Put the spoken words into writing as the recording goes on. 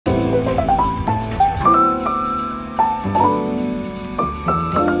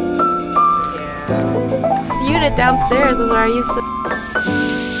downstairs is where I used to.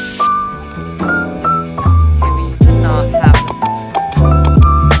 Okay, we used to not have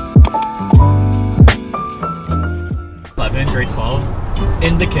 11, grade 12,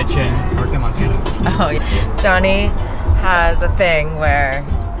 in the kitchen, worked in Montana. Oh, yeah. Johnny has a thing where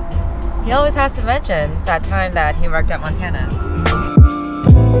he always has to mention that time that he worked at Montana's.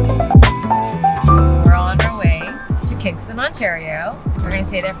 We're on our way to Kingston, Ontario. We're gonna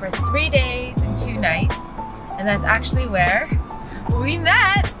stay there for 3 days and 2 nights. And that's actually where we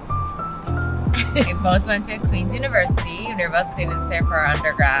met. We both went to Queen's University and we were both students there for our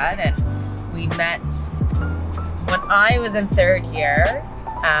undergrad. And we met when I was in 3rd year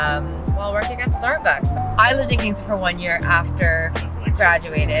while working at Starbucks. I lived in Kingston for 1 year after I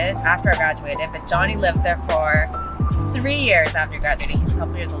graduated, but Johnny lived there for 3 years after he graduated. He's a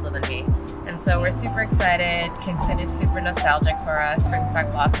couple years older than me. And so we're super excited. Kingston is super nostalgic for us, brings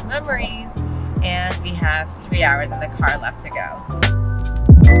back lots of memories. And we have 3 hours in the car left to go.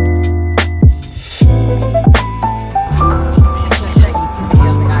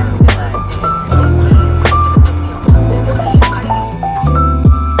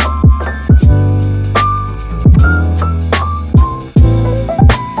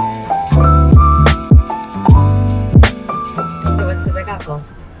 What's the Big Apple?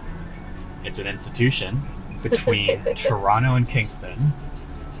 It's an institution between Toronto and Kingston.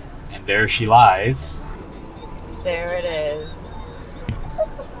 And there she lies. There it is.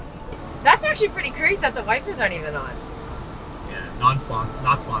 That's actually pretty crazy that the wipers aren't even on. Yeah, not sponsored.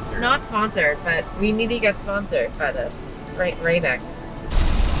 Not sponsored, but we need to get sponsored by this. Right next.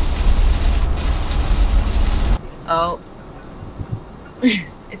 Oh.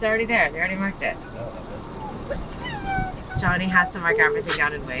 It's already there. They already marked it. No, that's it. Johnny has to mark everything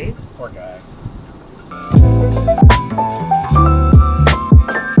down in ways. Poor guy.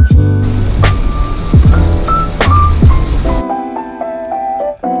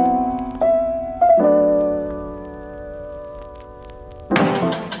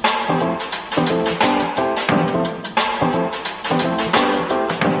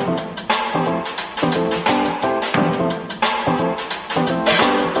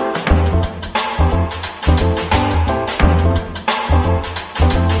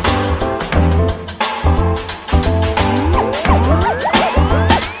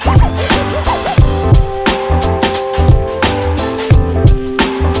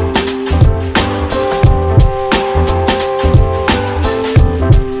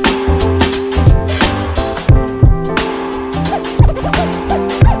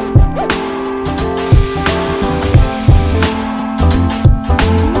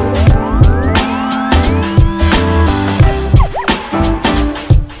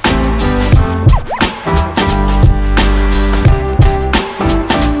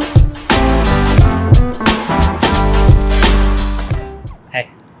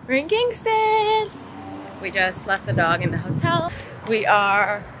 We're in Kingston. We just left the dog in the hotel. We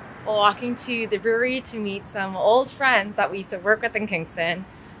are walking to the brewery to meet some old friends that we used to work with in Kingston.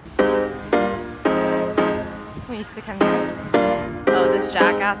 We used to come here. Oh, this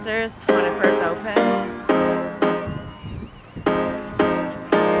Jackasser's when it first opened.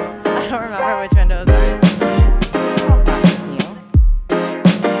 I don't remember which windows it is.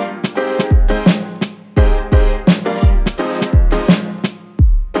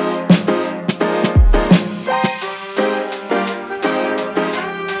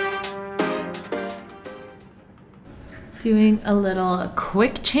 Doing a little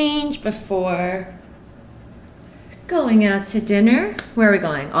quick change before going out to dinner. Where are we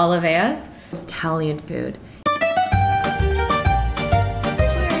going? Olivea's. It's Italian food.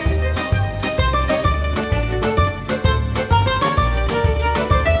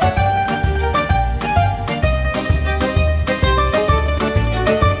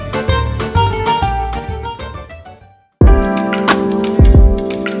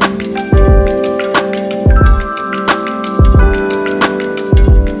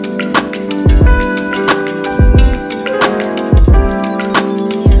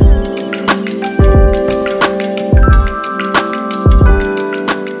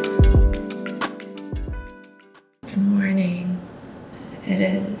 It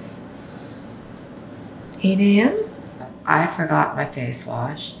is 8 a.m. I forgot my face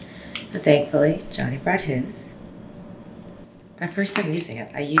wash, but thankfully Johnny brought his. My first time using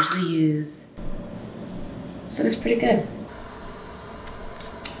it. I usually use, so it's pretty good.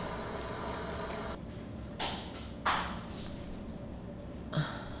 You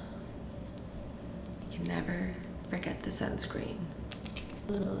can never forget the sunscreen.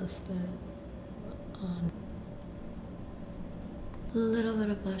 A little bit on. A little bit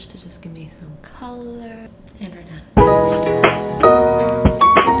of blush to just give me some color. And we're done.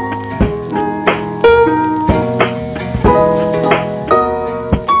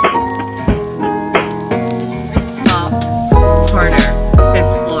 Top corner,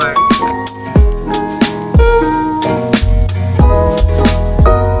 5th floor.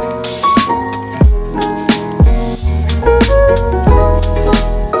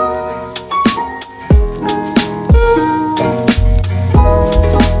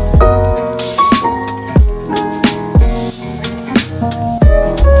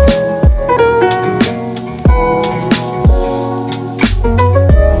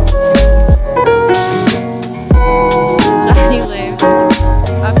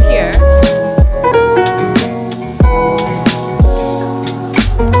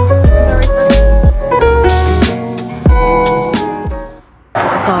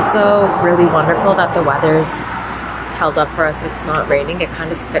 Really wonderful that the weather's held up for us. It's not raining. It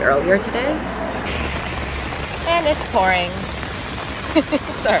kind of spit earlier today. And it's pouring.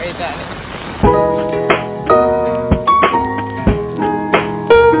 Sorry, Johnny.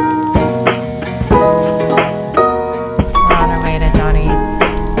 We're on our way to Johnny's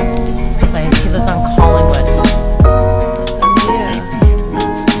place. He lives on Collingwood.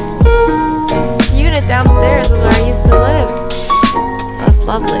 This unit downstairs is where I used to live. That's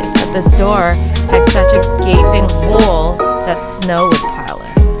lovely. This door had such a gaping hole that snow would pile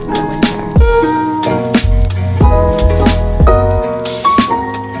in the winter.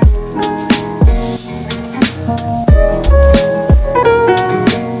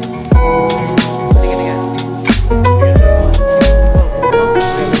 What are you gonna get? This smells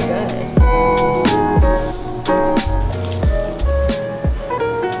really good.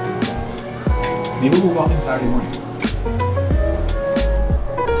 Maybe we'll walk in Saturday morning.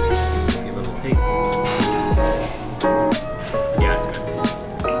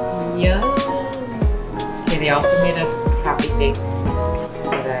 They also made a happy face when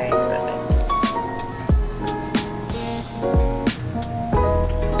I read it.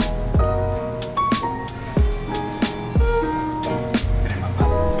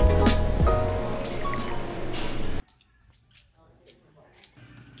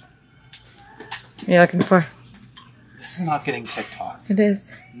 What are you looking for? This is not getting TikTok. It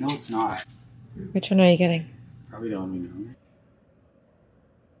is. No, it's not. Which one are you getting? Probably the one we know.